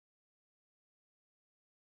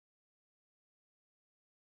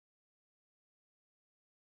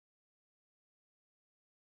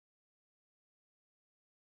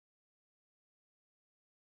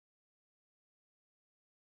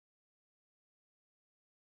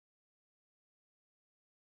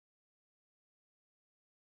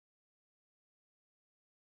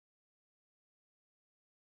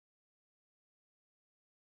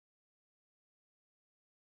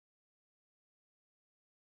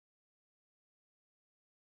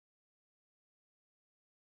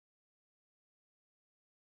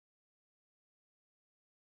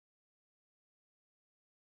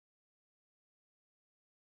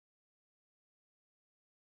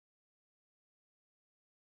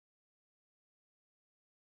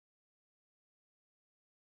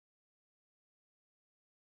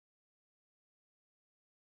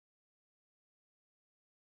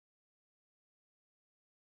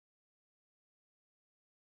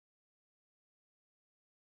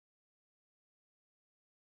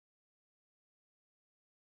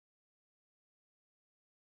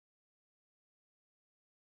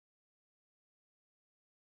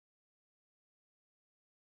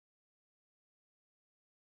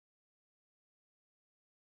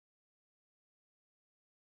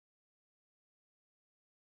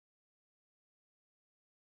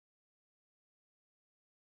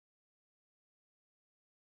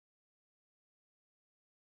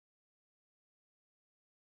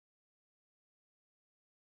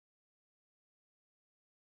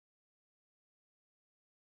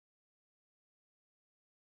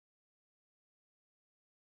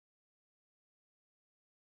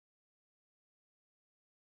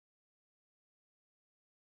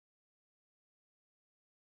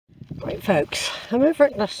Right folks, I'm over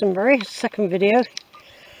at Glastonbury, second video.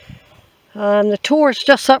 The TOR is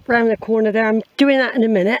just up round the corner there. I'm doing that in a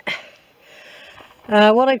minute.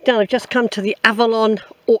 What I've done, I've just come to the Avalon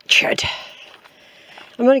Orchard.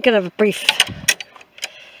 I'm only going to have a brief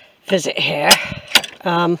visit here.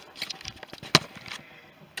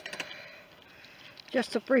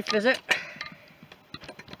 Just a brief visit.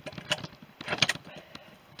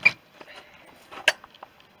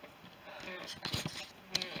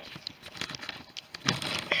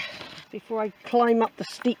 Before I climb up the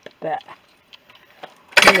steep bit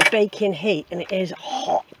in the baking heat, and it is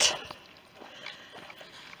hot.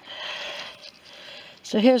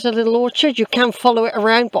 So here's a little orchard. You can follow it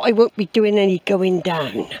around, but I won't be doing any going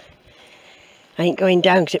down. I ain't going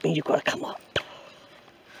down because it means you've got to come up.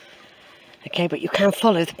 Okay, but you can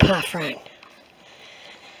follow the path round.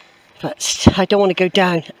 But I don't want to go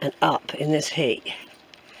down and up in this heat.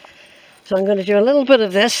 So I'm going to do a little bit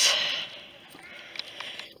of this.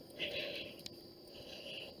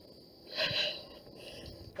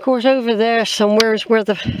 Of course, over there somewhere is where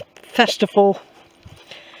the festival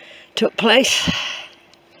took place.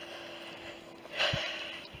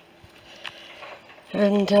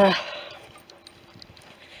 And there,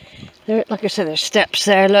 like I said, there's steps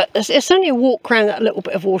there. Look, it's only a walk around that little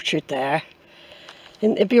bit of orchard there.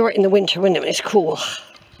 And it'd be right in the winter, wouldn't it, when it's cool.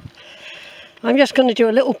 I'm just going to do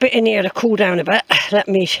a little bit in here to cool down a bit. Let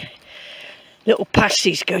me little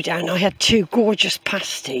pasties go down. I had two gorgeous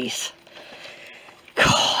pasties.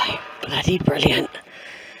 God, bloody brilliant.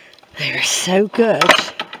 They were so good.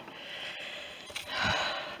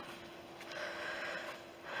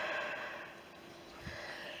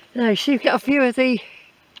 Now, so you've got a view of the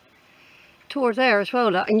TOR there as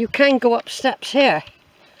well, look, and you can go up steps here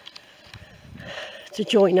to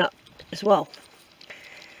join up as well.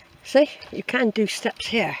 See, you can do steps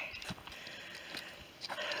here,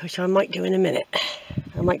 which I might do in a minute.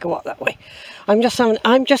 I might go up that way. I'm just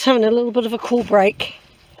having a little bit of a cool break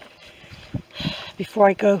before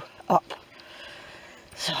I go up.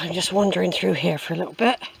 So I'm just wandering through here for a little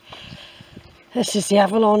bit. This is the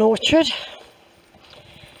Avalon Orchard.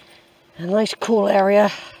 A nice cool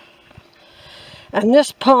area. And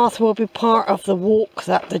this path will be part of the walk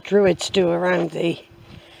that the Druids do around the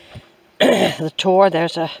the TOR.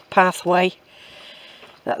 There's a pathway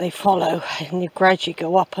that they follow, and you gradually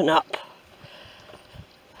go up and up.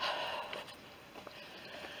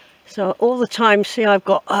 So all the time, see, I've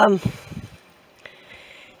got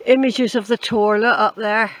images of the TOR, look up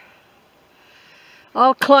there.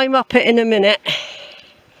 I'll climb up it in a minute,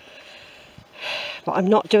 but I'm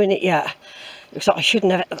not doing it yet. Because I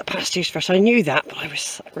shouldn't have it at the pasties first. I knew that, but I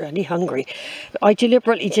was really hungry. But I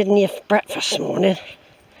deliberately didn't eat breakfast this morning,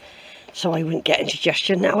 so I wouldn't get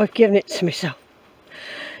indigestion. Now I've given it to myself.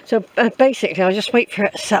 So basically, I'll just wait for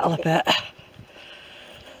it to settle a bit.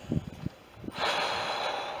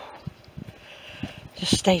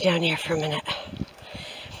 Just stay down here for a minute.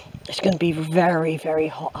 It's going to be very, very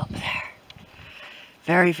hot up there.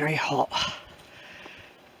 Very, very hot.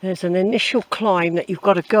 There's an initial climb that you've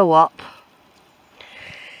got to go up.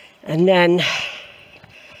 And then,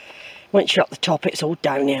 once you're up the top, it's all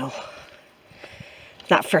downhill.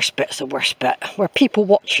 That first bit's the worst bit, where people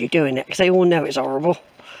watch you doing it, because they all know it's horrible.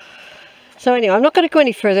 So anyway, I'm not going to go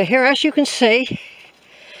any further here. As you can see,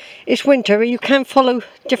 it's winter, but you can follow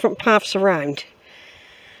different paths around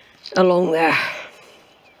along there.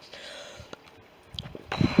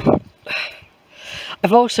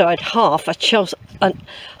 I've also had half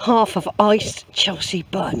of iced Chelsea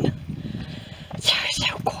bun.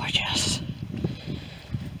 So gorgeous.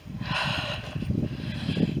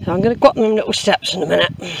 So I'm going to go up them little steps in a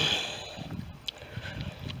minute,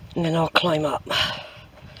 and then I'll climb up.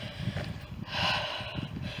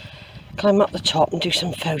 Climb up the top and do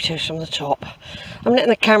some photos from the top. I'm letting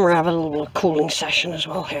the camera have a little cooling session as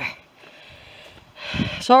well here.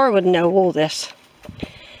 Zara would know all this.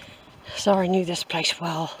 Zara knew this place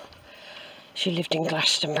well. She lived in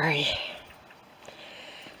Glastonbury.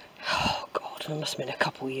 Oh God, it must have been a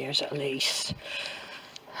couple of years at least.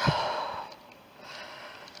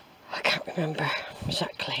 I can't remember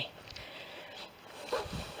exactly. I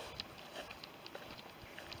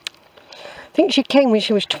think she came when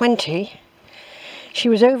she was 20. She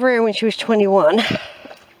was over here when she was 21.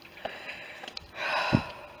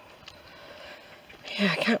 Yeah,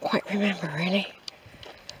 I can't quite remember really.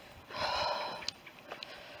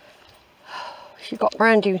 She got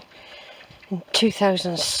brand new in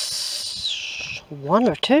 2001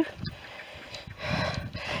 or 2.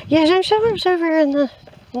 Yeah, I was over here in the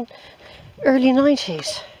early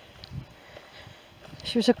 90s.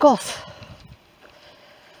 She was a goth.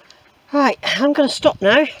 Right, I'm going to stop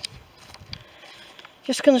now.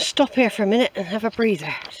 Just going to stop here for a minute and have a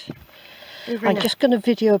breather. I'm just going to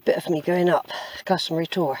video a bit of me going up Glastonbury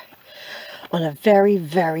TOR on a very,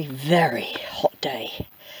 very, very hot day.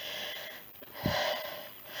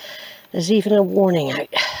 There's even a warning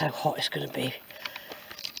out how hot it's going to be.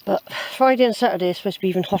 But Friday and Saturday is supposed to be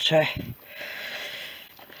even hotter.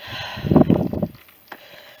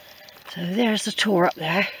 So there's the TOR up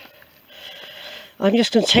there. I'm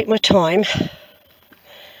just going to take my time.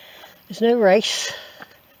 There's no race.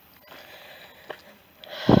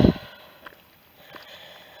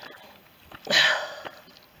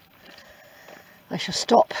 I shall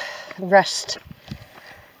stop and rest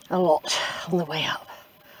a lot on the way up.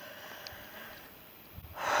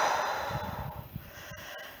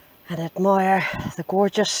 And admire the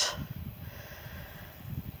gorgeous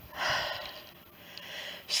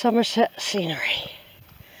Somerset scenery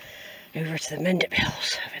over to the Mendip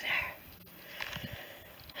Hills over there.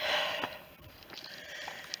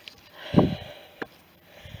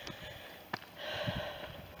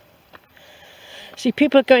 See,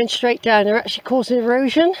 people are going straight down, they're actually causing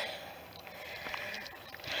erosion.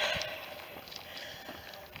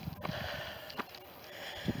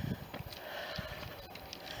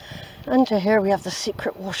 Under here we have the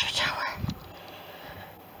secret water tower.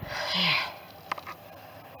 There.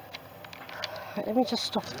 Right, let me just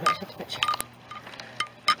stop a minute, take a picture.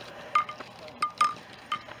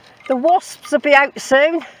 The wasps will be out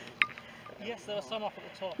soon. Yes, there are some up at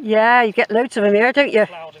the top. Yeah, you get loads of them here, don't you?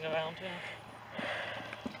 Clouding around, yeah.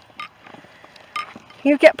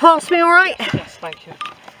 You get past me all right? Yes, thank you.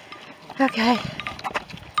 Okay.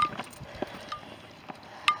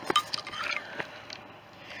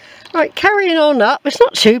 Right, carrying on up. It's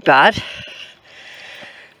not too bad.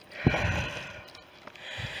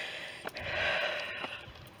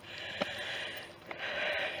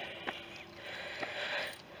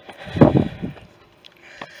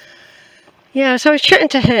 Yeah, so I was chatting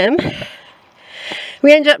to him.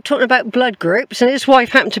 We ended up talking about blood groups, and his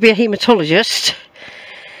wife happened to be a haematologist.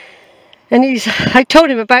 And I told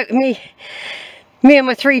him about me and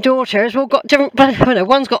my 3 daughters. We've all got different blood. Well, no,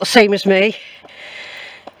 one's got the same as me.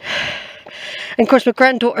 And of course my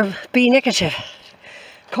granddaughter B negative,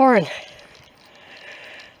 Corin.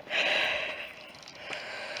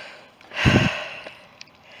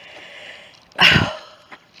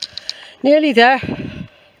 Nearly there.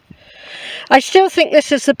 I still think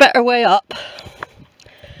this is the better way up.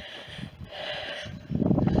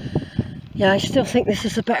 Yeah, I still think this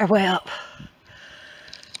is the better way up.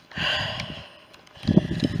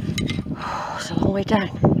 Oh, it's a long way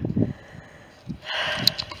down.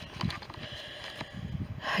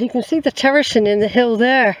 You can see the terracing in the hill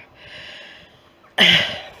there.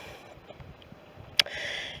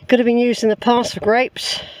 Could have been used in the past for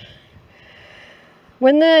grapes.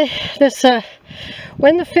 When the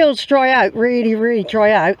fields dry out, really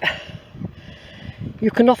dry out, you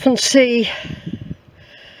can often see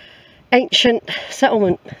ancient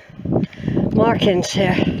settlement markings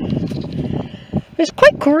here. It's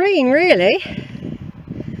quite green really,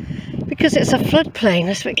 because it's a floodplain.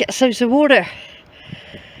 That's what gets loads of water.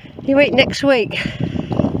 You wait next week.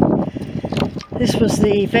 This was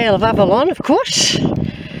the Vale of Avalon, of course,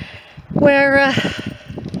 where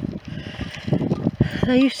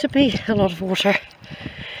there used to be a lot of water,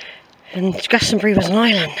 and Glastonbury was an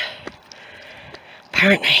island,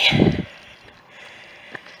 apparently.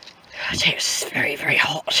 I tell you, it's very, very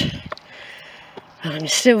hot, and I'm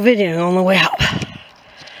still videoing on the way up.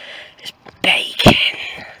 It's baking.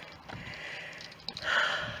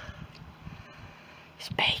 It's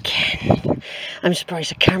baking. I'm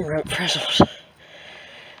surprised the camera ain't frazzled.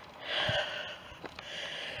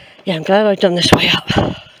 Yeah, I'm glad I've done this way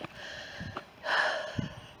up.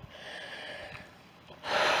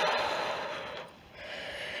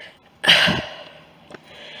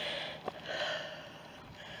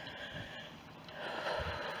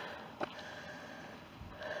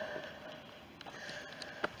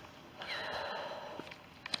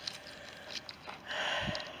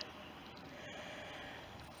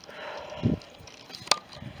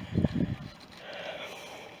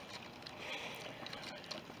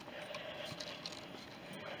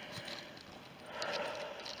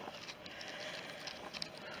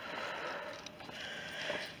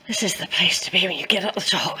 This is the place to be when you get up the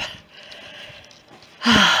top.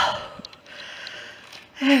 Oh,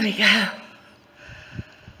 there we go.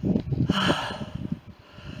 Oh.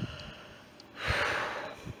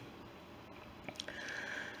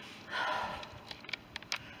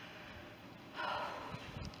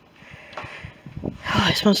 Oh,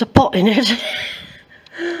 it smells a pot in it.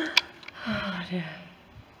 Oh dear.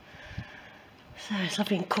 So it's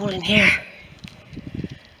lovely and cool in here.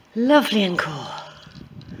 Lovely and cool.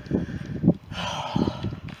 Oh,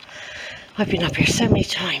 I've been up here so many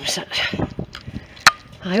times that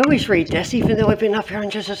I always read this, even though I've been up here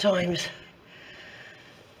hundreds of times.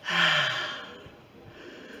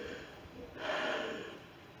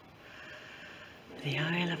 The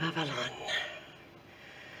Isle of Avalon.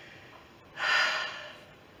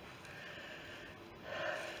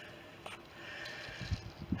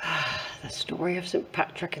 The story of St.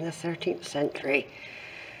 Patrick in the 13th century.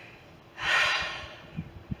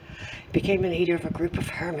 He became a leader of a group of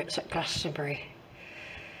hermits at Glastonbury.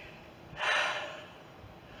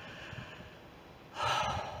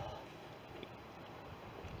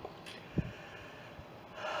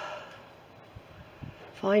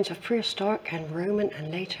 Finds of prehistoric and Roman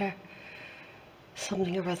and later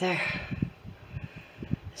something or other.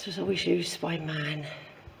 This was always used by man.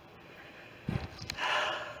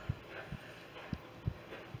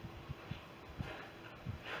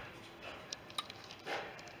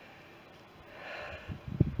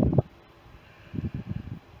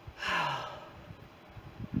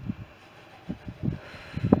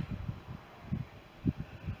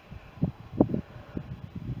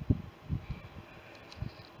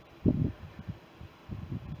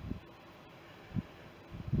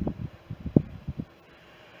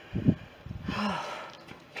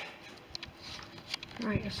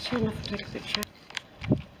 Right, let's turn off and take a picture.